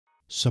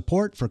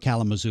Support for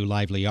Kalamazoo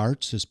Lively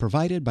Arts is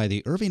provided by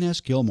the Irving S.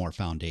 Gilmore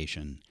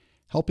Foundation,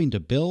 helping to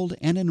build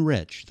and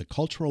enrich the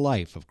cultural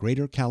life of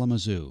Greater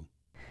Kalamazoo.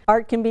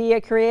 Art can be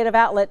a creative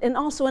outlet and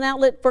also an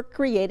outlet for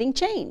creating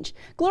change.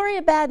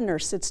 Gloria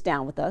Badiner sits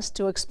down with us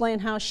to explain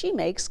how she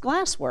makes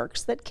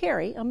glassworks that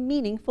carry a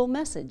meaningful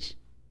message.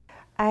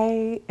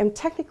 I am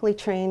technically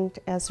trained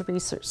as a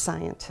research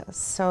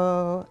scientist,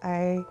 so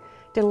I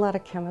did a lot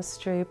of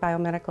chemistry,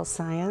 biomedical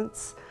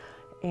science,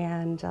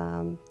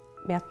 and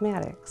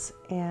mathematics.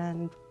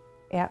 And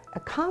at a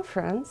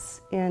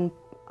conference in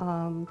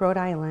Rhode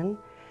Island,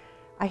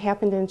 I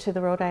happened into the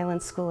Rhode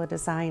Island School of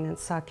Design and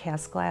saw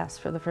cast glass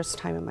for the first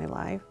time in my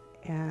life,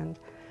 and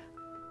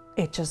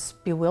it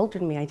just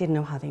bewildered me. I didn't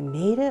know how they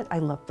made it. I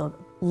loved the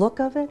look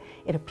of it.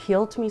 It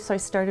appealed to me, so I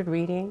started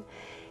reading.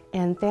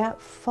 And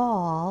that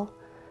fall,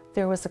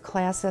 there was a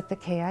class at the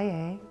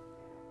KIA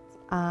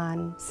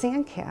on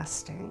sand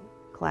casting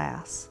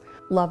glass.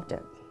 Loved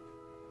it.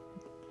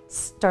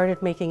 Started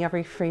making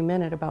every free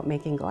minute about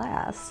making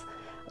glass.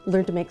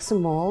 Learned to make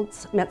some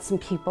molds, met some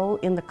people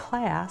in the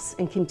class,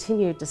 and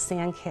continued to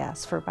sand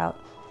cast for about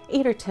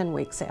 8 or 10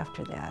 weeks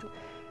after that.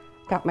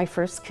 Got my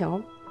first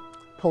kiln,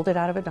 pulled it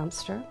out of a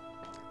dumpster.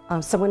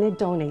 Someone had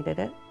donated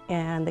it,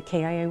 and the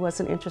KIA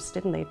wasn't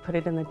interested, and they'd put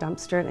it in the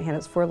dumpster, and it had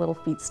its 4 little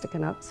feet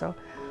sticking up, so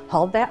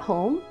hauled that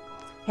home.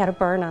 Had a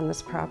barn on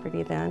this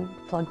property then,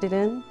 plugged it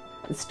in,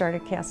 and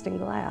started casting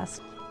glass.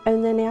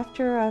 And then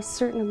after a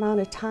certain amount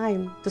of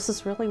time, this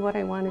is really what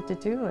I wanted to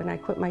do, and I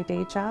quit my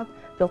day job,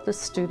 built a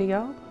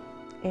studio,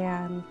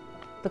 and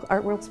the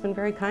art world's been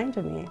very kind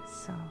to me,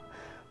 so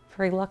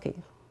very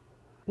lucky.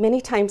 Many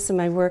times in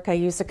my work I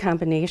use a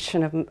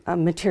combination of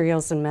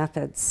materials and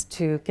methods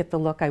to get the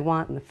look I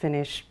want in the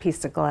finished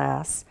piece of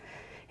glass.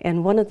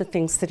 And one of the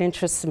things that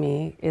interests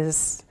me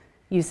is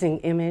using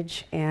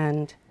image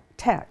and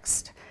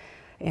text.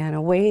 And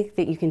a way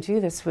that you can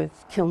do this with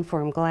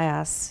kiln-formed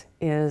glass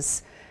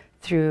is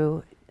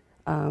through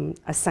a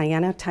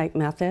cyanotype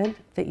method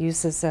that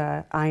uses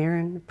an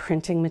iron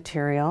printing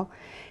material,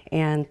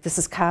 and this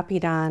is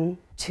copied on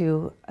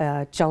to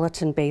a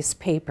gelatin-based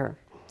paper.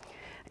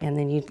 And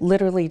then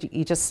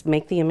you just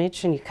make the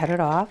image and you cut it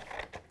off.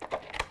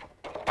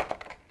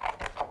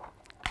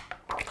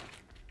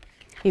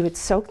 You would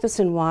soak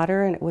this in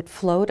water and it would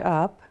float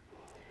up,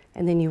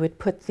 and then you would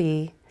put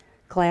the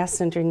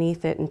glass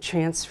underneath it and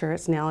transfer.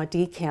 It's now a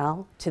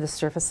decal to the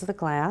surface of the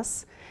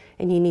glass,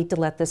 and you need to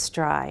let this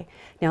dry.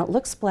 Now it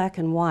looks black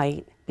and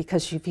white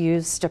because you've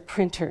used a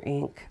printer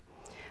ink,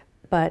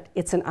 but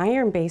it's an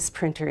iron-based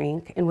printer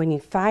ink, and when you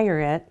fire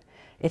it,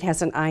 it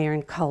has an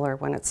iron color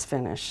when it's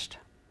finished.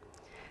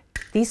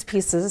 These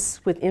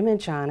pieces with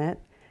image on it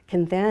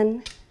can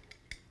then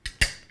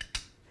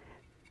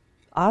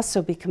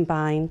also be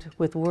combined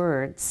with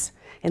words.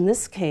 In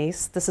this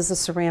case, this is a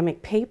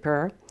ceramic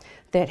paper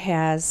that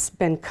has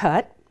been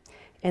cut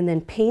and then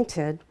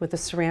painted with a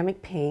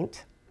ceramic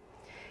paint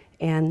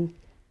and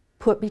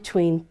put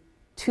between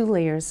 2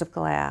 layers of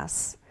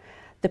glass.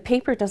 The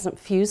paper doesn't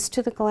fuse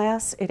to the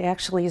glass, it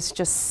actually is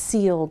just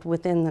sealed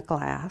within the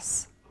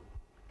glass.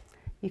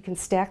 You can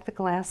stack the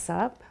glass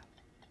up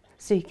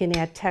so you can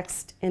add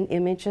text and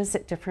images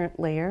at different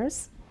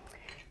layers.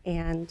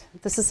 And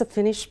this is a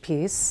finished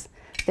piece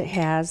that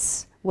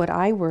has what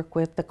I work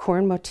with, the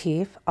corn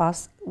motif,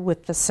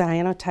 with the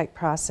cyanotype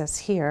process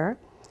here,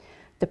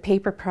 the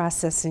paper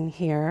processing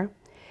here,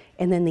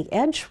 and then the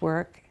edge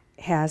work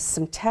has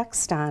some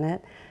text on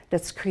it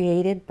that's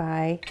created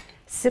by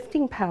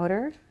sifting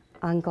powder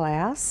on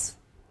glass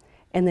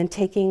and then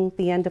taking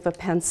the end of a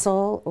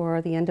pencil or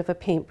the end of a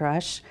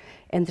paintbrush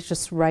and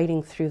just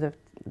writing through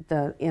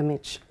the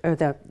image or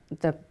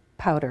the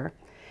powder.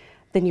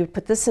 Then you would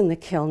put this in the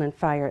kiln and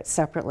fire it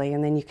separately,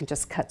 and then you can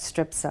just cut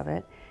strips of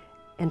it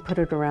and put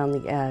it around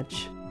the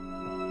edge.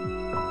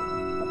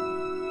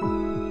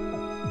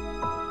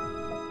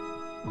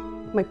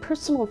 My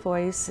personal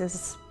voice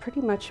is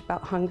pretty much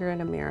about hunger in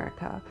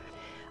America.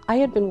 I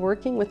had been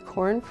working with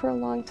corn for a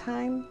long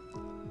time,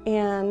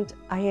 and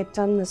I had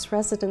done this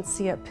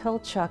residency at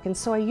Pilchuck, and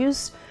so I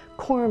used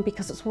corn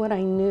because it's what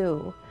I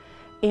knew.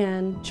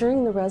 And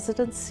during the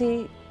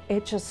residency,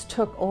 it just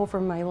took over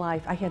my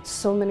life. I had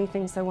so many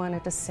things I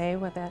wanted to say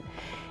with it.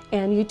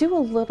 And you do a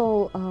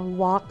little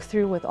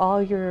walkthrough with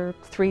all your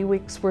 3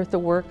 weeks worth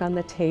of work on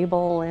the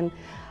table, and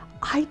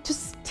I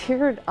just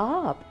teared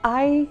up.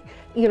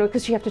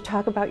 Because you have to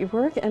talk about your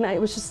work, and it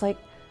was just like,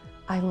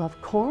 I love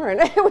corn.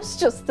 It was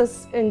just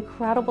this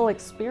incredible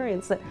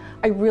experience that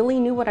I really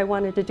knew what I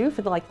wanted to do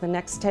for the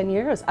next 10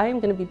 years. I am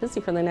going to be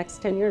busy for the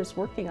next 10 years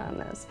working on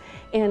this.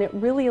 And it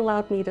really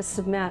allowed me to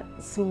cement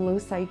some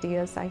loose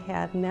ideas I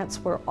had, and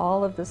that's where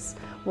all of this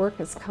work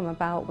has come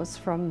about, was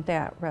from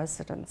that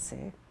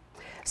residency.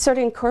 So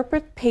to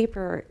incorporate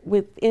paper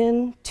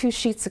within 2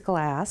 sheets of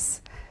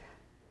glass,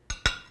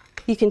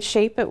 you can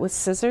shape it with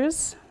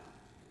scissors.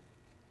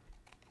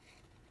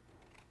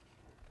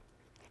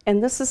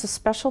 And this is a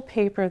special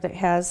paper that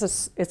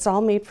has, it's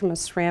all made from a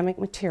ceramic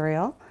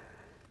material,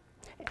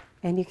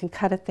 and you can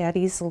cut it that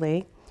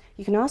easily.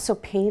 You can also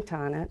paint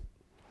on it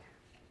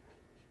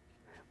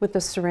with the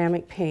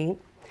ceramic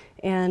paint.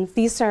 And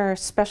these are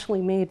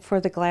specially made for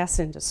the glass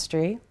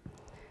industry.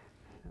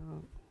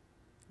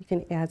 You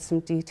can add some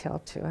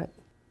detail to it.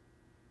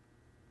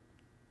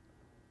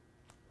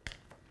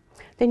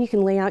 Then you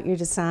can lay out your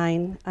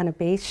design on a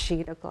base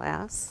sheet of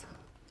glass.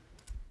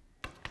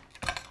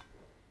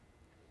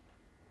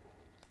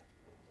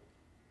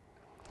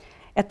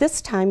 At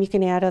this time, you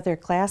can add other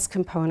glass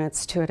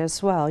components to it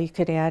as well. You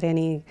could add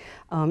any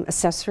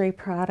accessory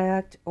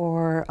product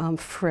or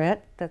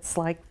frit that's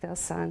like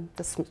this on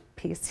this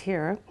piece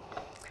here.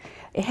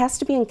 It has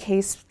to be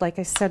encased, like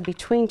I said,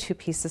 between two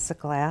pieces of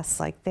glass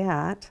like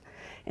that.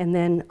 And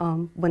then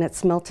when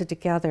it's melted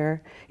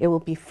together, it will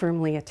be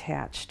firmly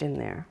attached in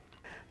there.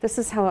 This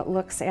is how it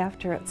looks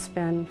after it's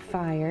been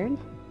fired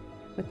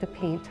with the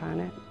paint on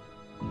it.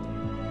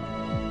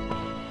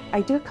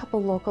 I do a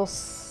couple local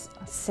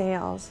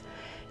sales,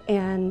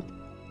 and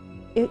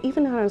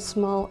even on a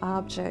small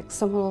object,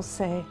 someone will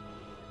say,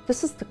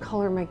 "This is the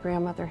color my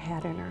grandmother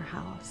had in her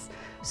house."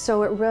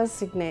 So it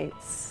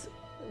resonates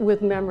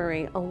with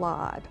memory a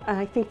lot.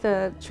 I think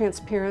the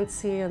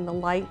transparency and the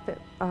light that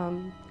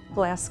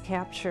glass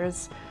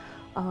captures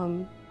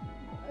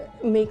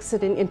makes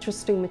it an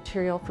interesting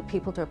material for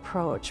people to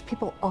approach.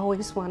 People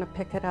always want to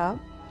pick it up,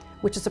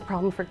 which is a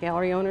problem for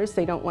gallery owners.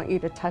 They don't want you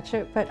to touch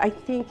it, but I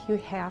think you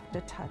have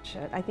to touch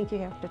it. I think you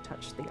have to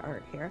touch the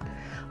art here.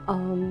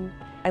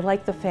 I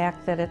like the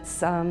fact that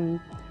it's,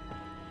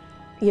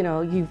 you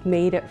know, you've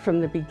made it from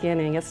the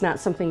beginning. It's not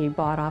something you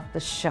bought off the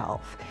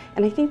shelf.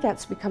 And I think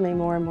that's becoming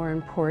more and more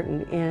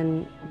important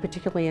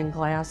particularly in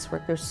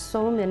glasswork. There's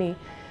so many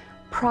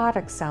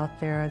products out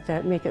there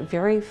that make it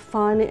very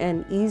fun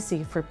and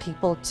easy for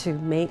people to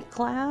make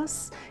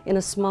glass in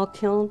a small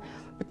kiln,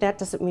 but that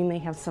doesn't mean they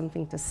have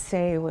something to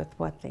say with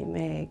what they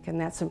make,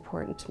 and that's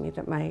important to me,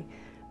 that my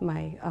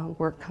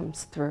work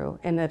comes through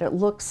and that it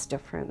looks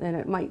different, and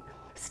it might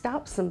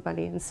stop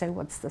somebody and say,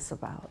 "What's this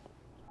about?"